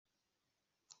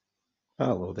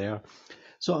Hello there.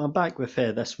 So I'm back with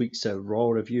this week's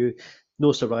Raw review.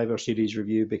 No Survivor Series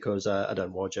review because I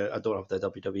didn't watch it. I don't have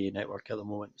the WWE Network at the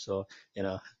moment, so you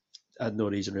know I had no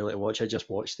reason really to watch. I just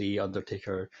watched the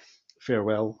Undertaker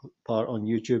farewell part on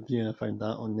YouTube. Yeah, I found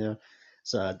that on there.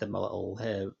 So I did my little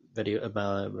video,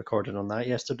 my recording on that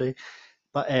yesterday.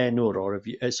 But no Raw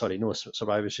review. Sorry, no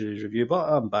Survivor Series review. But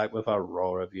I'm back with a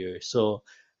Raw review. So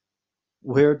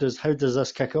how does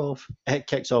this kick off? It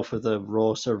kicks off with the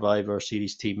Raw Survivor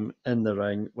Series team in the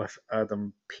ring with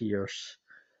Adam Pearce.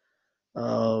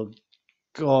 Oh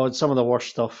God, some of the worst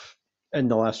stuff in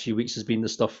the last few weeks has been the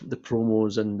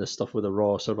promos and the stuff with the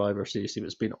Raw Survivor Series team.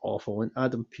 It's been awful. And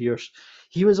Adam Pearce,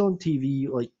 he was on TV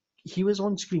he was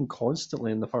on screen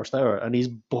constantly in the first hour, and he's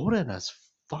boring as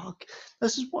fuck.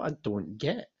 This is what I don't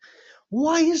get.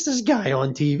 Why is this guy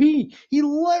on TV? He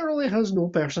literally has no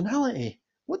personality.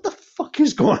 What the fuck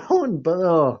is going on?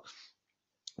 But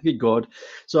good God.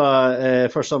 So,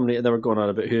 for some reason, they were going on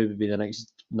about who would be the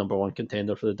next number one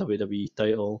contender for the WWE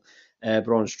title.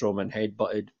 Braun Strowman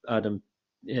headbutted Adam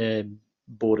uh,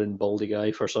 boring baldy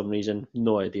guy for some reason.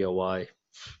 No idea why.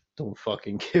 Don't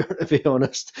fucking care, to be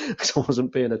honest, because I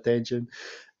wasn't paying attention.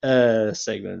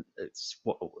 Segment. It's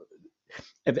what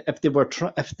if they were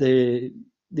if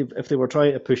they were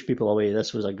trying to push people away,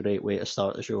 this was a great way to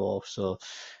start the show off. So,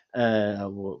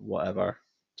 whatever,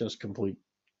 just complete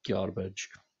garbage.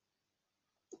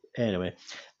 Anyway,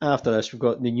 after this, we've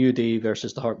got the New Day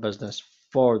versus the Hurt Business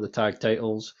for the tag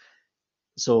titles.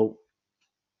 So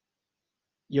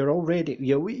you only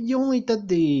did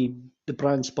the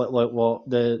brand split like what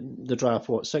the draft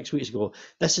 6 weeks ago.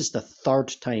 This is the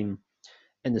third time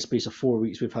in the space of 4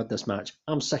 weeks we've had this match.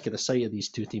 I'm sick of the sight of these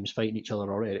two teams fighting each other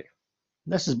already.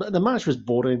 The match was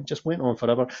boring, just went on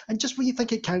forever, and just when you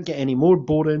think it can't get any more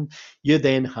boring, you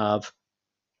then have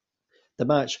the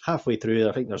match halfway through.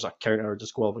 I think there's a counter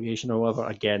disqualification or whatever.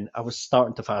 Again, I was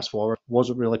starting to fast forward,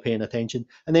 wasn't really paying attention,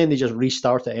 and then they just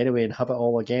restart it anyway and have it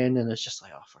all again, and it's just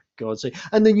like, oh, for God's sake!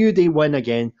 And the New Day win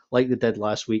again, like they did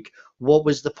last week. What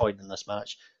was the point in this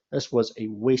match? This was a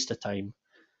waste of time.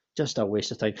 Just a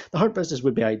waste of time. The Hurt Business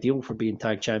would be ideal for being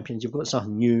tag champions. You've got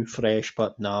something new, fresh,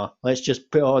 but nah. Let's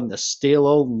just put on the stale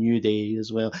old New Day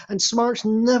as well. And Smarts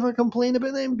never complain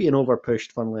about them being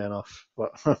overpushed, funnily enough.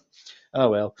 But oh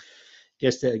well.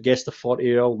 Guess the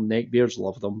 40-year-old neckbeards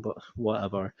love them, but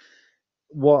whatever.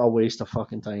 What a waste of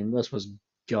fucking time. This was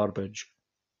garbage.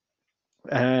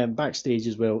 Backstage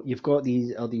as well, you've got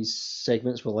these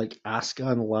segments with like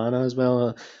Asuka and Lana as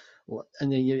well.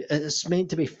 And it's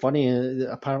meant to be funny.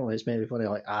 Apparently, it's meant to be funny.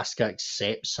 Like Asuka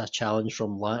accepts a challenge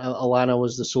from Lana. Lana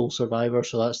was the sole survivor,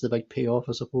 so that's the big payoff,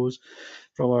 I suppose,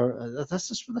 from her.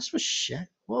 This was shit.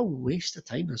 What a waste of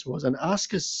time this was. And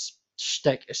Asuka's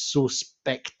shtick is so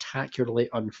spectacularly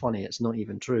unfunny. It's not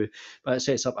even true. But it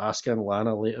sets up Asuka and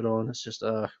Lana later on. It's just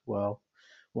well,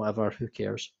 whatever. Who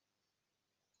cares?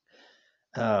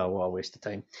 What a waste of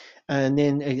time. And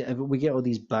then we get all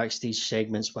these backstage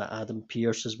segments with Adam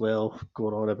Pearce as well,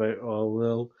 going on about, oh,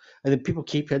 well. And then people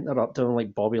keep interrupting him,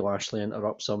 like Bobby Lashley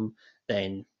interrupts him,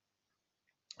 then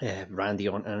Randy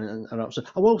on and interrupts him.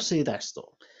 I will say this,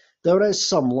 though. There is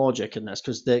some logic in this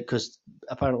because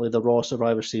apparently the Raw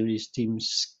Survivor Series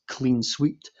teams clean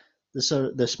sweeped the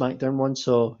SmackDown one,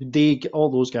 so all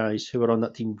those guys who are on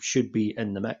that team should be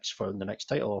in the mix for the next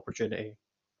title opportunity.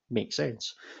 Makes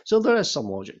sense. So there is some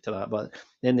logic to that, but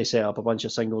then they set up a bunch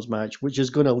of singles match, which is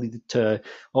going to lead to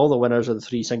all the winners of the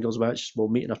three singles matches will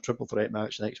meet in a triple threat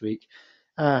match next week.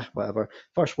 Whatever.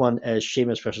 First one is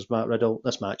Sheamus versus Matt Riddle.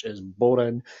 This match is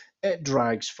boring. It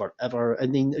drags forever. I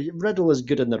mean, Riddle is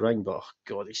good in the ring, but oh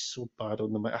God, he's so bad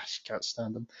on the mic. I just can't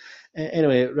stand him.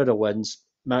 Anyway, Riddle wins.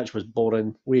 Match was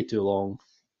boring, way too long,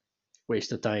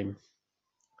 waste of time.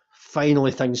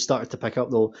 Finally, things started to pick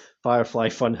up though. Firefly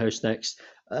Funhouse next,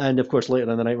 and of course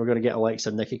later in the night we're going to get Alexa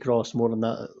and Nikki Cross. More on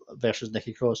that versus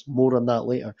Nikki Cross. More on that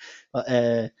later. But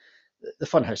the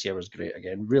Funhouse here was great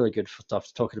again. Really good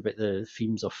stuff. Talking about the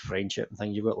themes of friendship and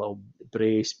things. You've got little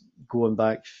Brace going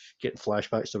back, getting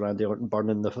flashbacks to Randy Orton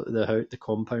burning the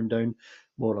compound down.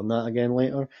 More on that again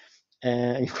later.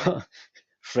 You've got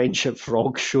Friendship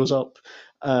Frog shows up,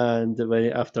 and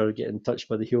after getting touched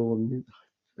by the heel and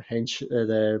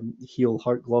the heel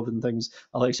heart glove and things,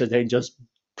 Alexa then just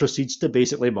proceeds to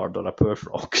basically murder a poor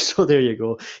frog. So there you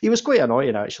go. He was quite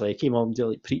annoying actually. He came on to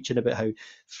like preaching about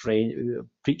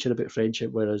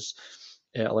friendship, whereas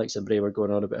Alexa and Bray were going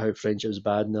on about how friendship is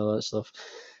bad and all that stuff.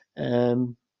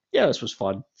 Yeah, this was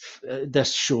fun.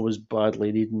 This show was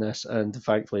badly needing this, and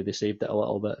thankfully they saved it a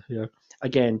little bit here.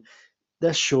 Again,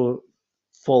 this show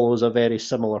follows a very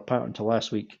similar pattern to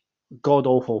last week. God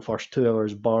awful first 2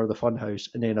 hours, bar the funhouse,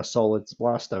 and then a solid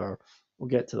last hour. We'll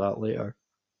get to that later.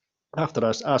 After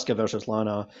this, Asuka versus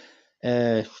Lana.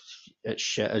 Uh, it's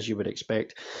shit as you would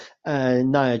expect.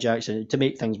 Nia Jackson, to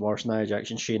make things worse, Nia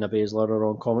Jackson, Shayna Baszler are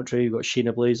on commentary. You've got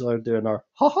Shayna Baszler doing her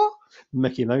haha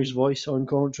Mickey Mouse voice on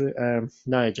commentary.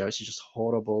 Nia Jackson's just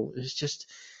horrible. It's just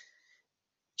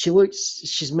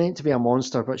she's meant to be a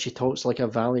monster, but she talks like a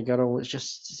valley girl. It's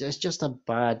just a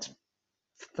bad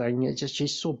thing. It's just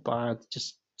she's so bad.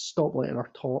 Just stop letting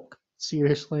her talk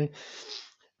seriously.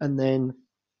 And then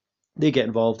they get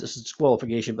involved. It's a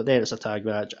disqualification, but then it's a tag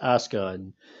match.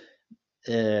 Asuka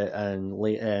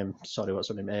and sorry, what's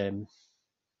her name?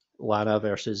 Lana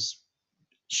versus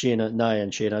Shayna, Nia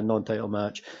and Shayna, non-title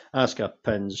match. Asuka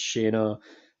pins Shayna.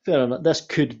 Fair enough.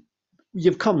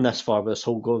 You've come this far with this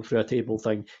whole going through a table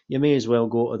thing. You may as well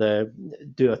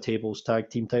do a tables tag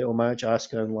team title match.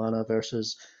 Asuka and Lana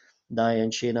versus Nia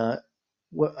and Shayna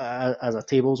as a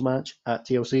tables match at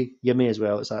TLC. You may as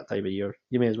well. It's that time of year.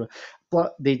 You may as well.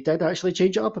 But they did actually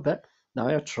change it up a bit.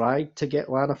 Nia tried to get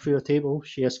Lana through a table.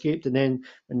 She escaped, and then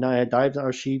when Nia dived at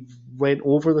her, she went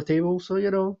over the table. So,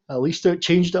 at least it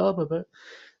changed it up a bit.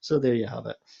 So there you have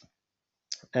it.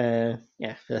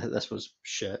 Yeah, this was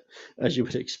shit, as you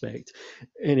would expect.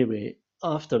 Anyway,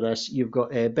 after this, you've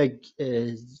got a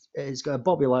it's got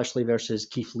Bobby Lashley versus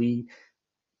Keith Lee.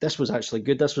 This was actually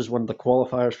good. This was one of the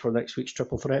qualifiers for next week's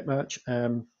triple threat match.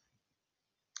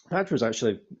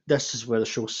 This is where the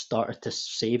show started to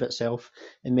save itself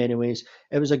in many ways.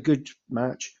 It was a good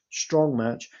match, strong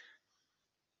match.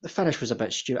 The finish was a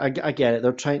bit stupid. I get it.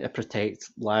 They're trying to protect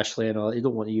Lashley and all. They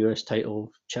don't want the US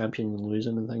title champion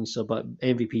losing and things. So, but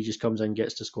MVP just comes in,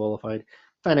 gets disqualified.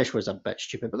 Finish was a bit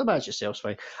stupid, but the match itself's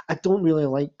fine. I don't really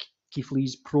like Keith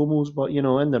Lee's promos, but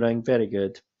in the ring, very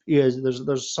good. He is.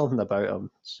 There's something about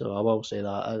him. So I will say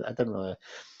that. I didn't really.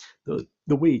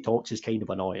 The way he talks is kind of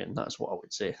annoying. That's what I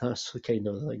would say. That's the kind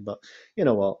of thing. But you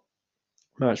know what?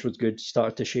 Match was good.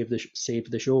 Started to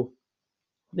save the show.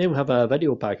 Then we have a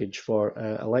video package for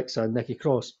Alexa and Nikki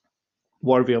Cross.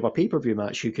 Worthy of a pay-per-view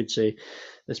match, you could say.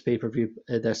 This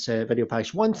video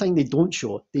package. One thing they don't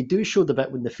show, they do show the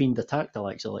bit when the Fiend attacked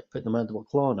Alexa, like putting the mandible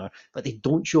claw on her, but they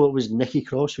don't show it was Nikki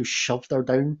Cross who shoved her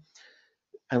down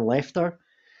and left her.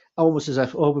 Almost as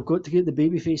if, we've got to get the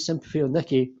babyface sympathy on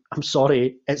Nikki. I'm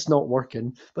sorry, it's not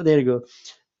working. But there you go.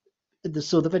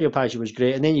 So the video package was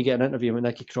great, and then you get an interview with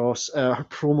Nikki Cross. Her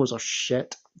promos are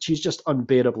shit. She's just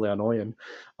unbearably annoying.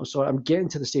 I'm sorry, I'm getting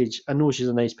to the stage. I know she's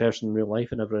a nice person in real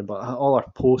life and everything, but all her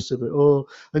posts about,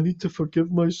 I need to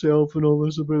forgive myself and all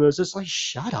this about this. It's like,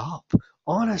 shut up.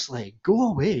 Honestly,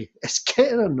 go away. It's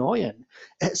getting annoying.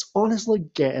 It's honestly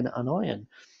getting annoying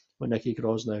with Nikki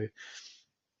Cross now.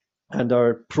 And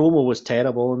our promo was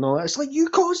terrible and all that. It's like, you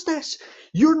caused this.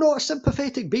 You're not a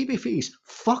sympathetic babyface.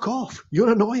 Fuck off.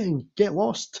 You're annoying. Get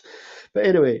lost. But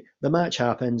anyway, the match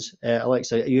happens.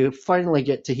 Alexa, you finally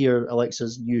get to hear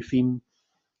Alexa's new theme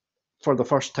for the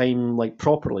first time, like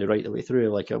properly, right the way through,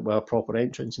 like a proper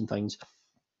entrance and things.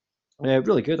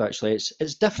 Really good, actually.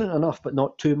 It's different enough, but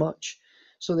not too much.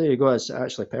 So there you go. It's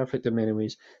actually perfect in many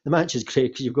ways. The match is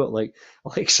great because you've got like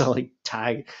Alexa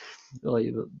tag,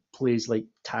 like plays like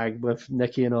tag with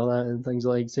Nikki and all that and things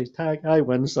like says tag, I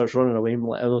win, starts running away,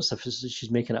 like almost if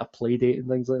she's making it a play date and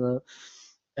things like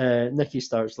that. Nikki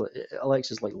starts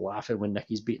Alexa's like laughing when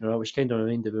Nikki's beating her up, which kind of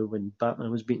reminded me when Batman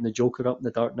was beating the Joker up in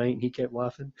the Dark Knight and he kept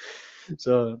laughing.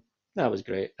 So that was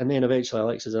great. And then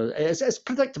eventually it's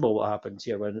predictable what happens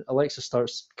here when Alexa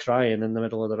starts crying in the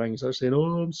middle of the ring, starts saying,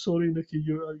 I'm sorry, Nikki,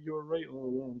 you're right all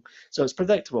along. So it's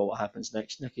predictable what happens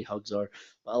next. Nikki hugs her,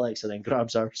 but Alexa then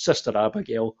grabs her sister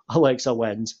Abigail. Alexa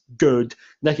wins. Good.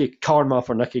 Karma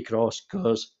for Nikki Cross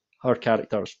because her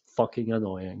character is fucking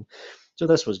annoying. So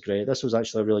this was great. This was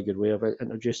actually a really good way of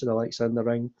introducing Alexa in the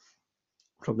ring.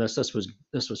 From this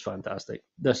was fantastic.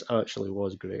 This actually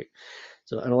was great.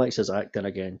 So, and Alexa's acting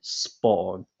again,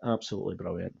 spot on, absolutely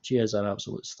brilliant. She is an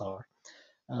absolute star,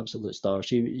 absolute star.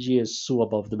 She is so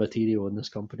above the material in this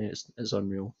company. It's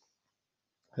unreal.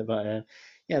 But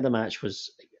yeah, the match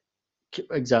was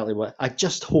exactly what I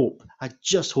just hope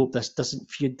this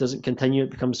feud doesn't continue.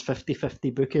 It becomes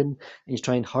 50-50 booking, and he's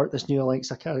trying to hurt this new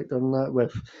Alexa character and that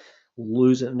with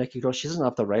losing to Nikki Cross. She doesn't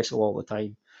have to wrestle all the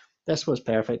time. This was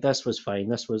perfect. This was fine.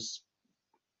 This was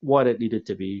what it needed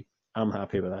to be. I'm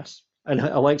happy with this. And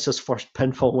Alexa's first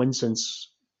pinfall win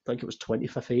since I think it was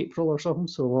 25th April or something.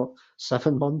 So what?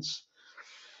 7 months.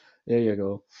 There you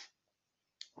go.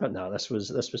 But no, this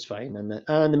was fine. And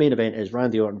the main event is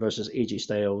Randy Orton versus AJ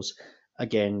Styles.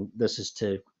 Again, this is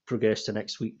to progress to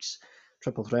next week's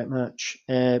triple threat match.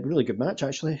 Really good match,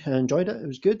 actually. I enjoyed it. It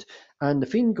was good. And the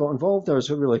Fiend got involved. It was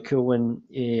really cool when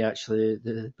he actually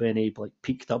when he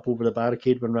peeked up over the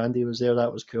barricade when Randy was there.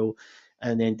 That was cool.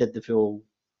 and then did the full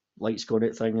lights going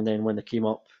out thing. And then when they came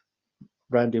up,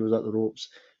 Randy was at the ropes.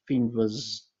 Fiend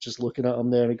was just looking at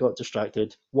him there. He got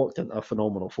distracted, walked into a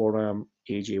phenomenal forearm.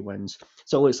 AJ wins.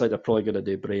 So it looks like they're probably going to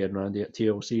do Bray and Randy at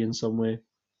TLC in some way.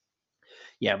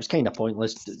 Yeah, it was kind of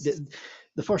pointless.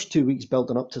 The first 2 weeks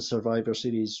building up to Survivor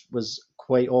Series was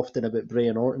quite often about Bray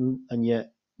and Orton, and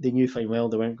yet they knew fine well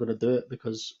they weren't going to do it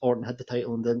because Orton had the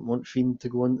title and didn't want Fiend to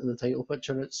go into the title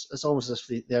picture. It's almost as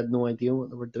if they had no idea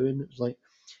what they were doing. It was like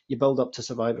you build up to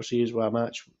Survivor Series with a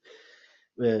match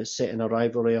setting a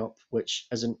rivalry up which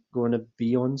isn't going to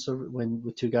be on when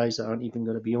with two guys that aren't even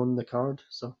going to be on the card.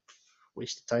 So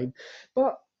waste of time.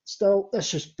 But still, this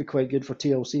should be quite good for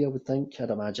TLC, I would think. I'd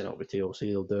imagine it'll be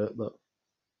TLC, they'll do it, but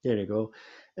there you go.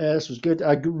 This was good.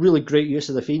 A really great use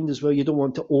of the Fiend as well. You don't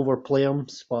want to overplay him,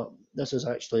 but this is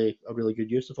actually a really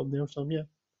good use of him there. So, yeah,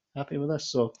 happy with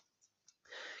this. So,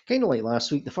 kind of like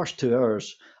last week, the first 2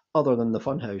 hours, other than the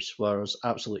Funhouse, was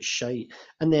absolute shite.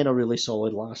 And then a really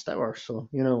solid last hour. So,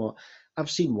 you know what?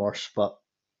 I've seen worse, but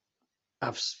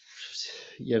I've,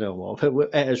 you know what?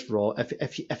 It is Raw.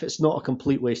 If it's not a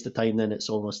complete waste of time, then it's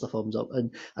almost a thumbs up.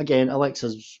 And again,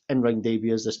 Alexa's in-ring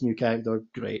debut as this new character,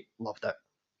 great. Loved it.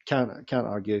 Can't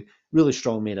argue. Really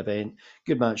strong main event.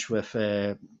 Good match with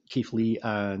Keith Lee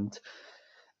and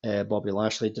Bobby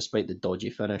Lashley, despite the dodgy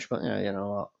finish. But yeah, you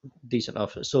know, decent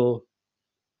enough. So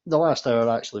the last hour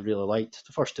I actually really liked.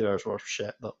 The first 2 hours were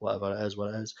shit, but whatever, it is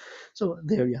what it is. So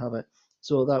there you have it.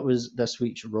 So that was this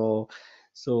week's Raw.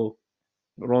 So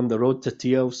we're on the road to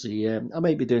TLC. I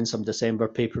might be doing some December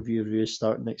pay-per-view reviews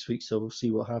starting next week, so we'll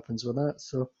see what happens with that.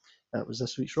 So that was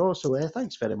this week's Raw. So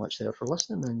thanks very much there for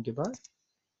listening, and goodbye.